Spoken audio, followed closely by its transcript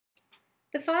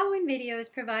The following video is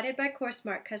provided by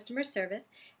CourseSmart Customer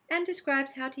Service and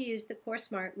describes how to use the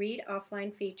CourseSmart Read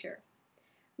Offline feature.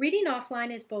 Reading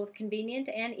offline is both convenient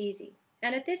and easy,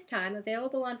 and at this time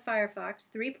available on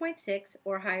Firefox 3.6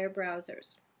 or higher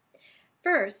browsers.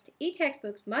 First,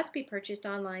 e-textbooks must be purchased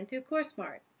online through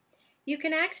CourseSmart. You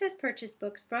can access purchased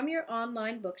books from your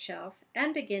online bookshelf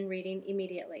and begin reading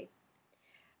immediately.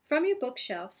 From your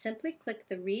bookshelf, simply click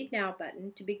the Read Now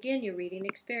button to begin your reading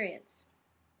experience.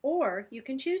 Or you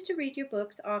can choose to read your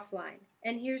books offline,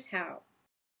 and here's how.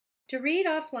 To read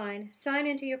offline, sign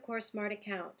into your CourseSmart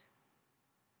account.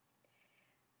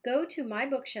 Go to My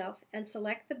Bookshelf and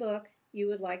select the book you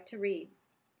would like to read.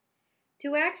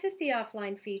 To access the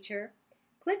offline feature,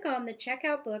 click on the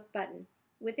Checkout Book button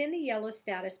within the yellow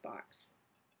status box.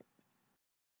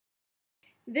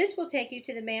 This will take you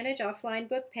to the Manage Offline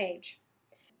Book page.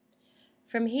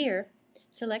 From here,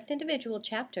 select individual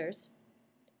chapters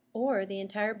or the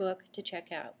entire book to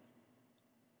check out.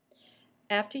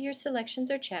 After your selections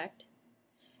are checked,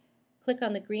 click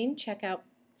on the green Checkout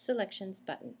Selections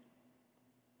button.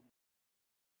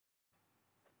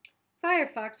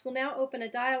 Firefox will now open a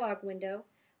dialog window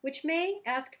which may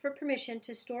ask for permission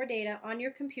to store data on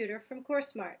your computer from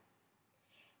CourseSmart.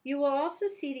 You will also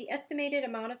see the estimated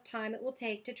amount of time it will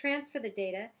take to transfer the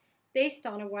data based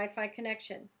on a Wi-Fi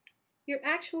connection. Your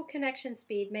actual connection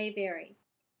speed may vary.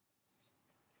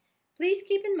 Please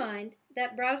keep in mind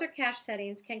that browser cache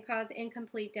settings can cause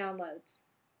incomplete downloads.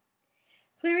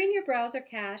 Clearing your browser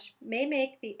cache may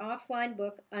make the offline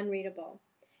book unreadable,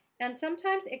 and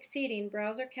sometimes exceeding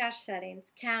browser cache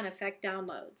settings can affect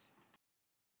downloads.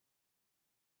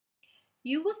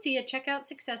 You will see a Checkout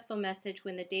Successful message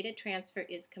when the data transfer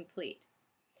is complete.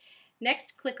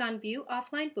 Next, click on View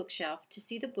Offline Bookshelf to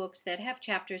see the books that have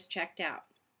chapters checked out.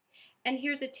 And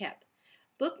here's a tip.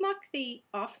 Bookmark the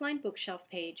offline bookshelf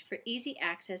page for easy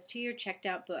access to your checked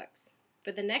out books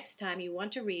for the next time you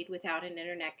want to read without an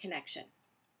internet connection.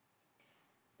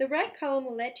 The right column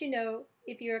will let you know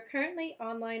if you are currently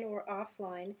online or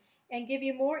offline and give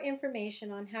you more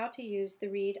information on how to use the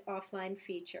Read Offline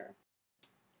feature.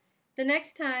 The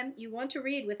next time you want to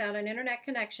read without an internet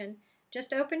connection,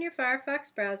 just open your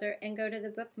Firefox browser and go to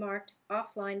the bookmarked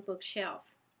offline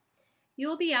bookshelf. You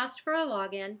will be asked for a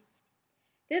login.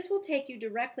 This will take you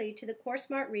directly to the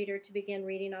CourseSmart Reader to begin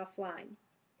reading offline.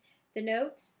 The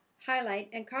notes, highlight,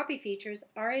 and copy features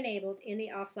are enabled in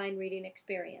the offline reading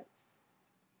experience.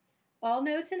 All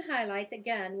notes and highlights,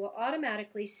 again, will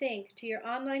automatically sync to your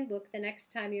online book the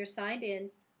next time you're signed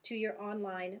in to your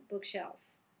online bookshelf.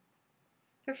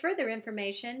 For further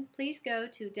information, please go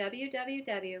to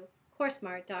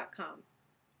www.coursesmart.com.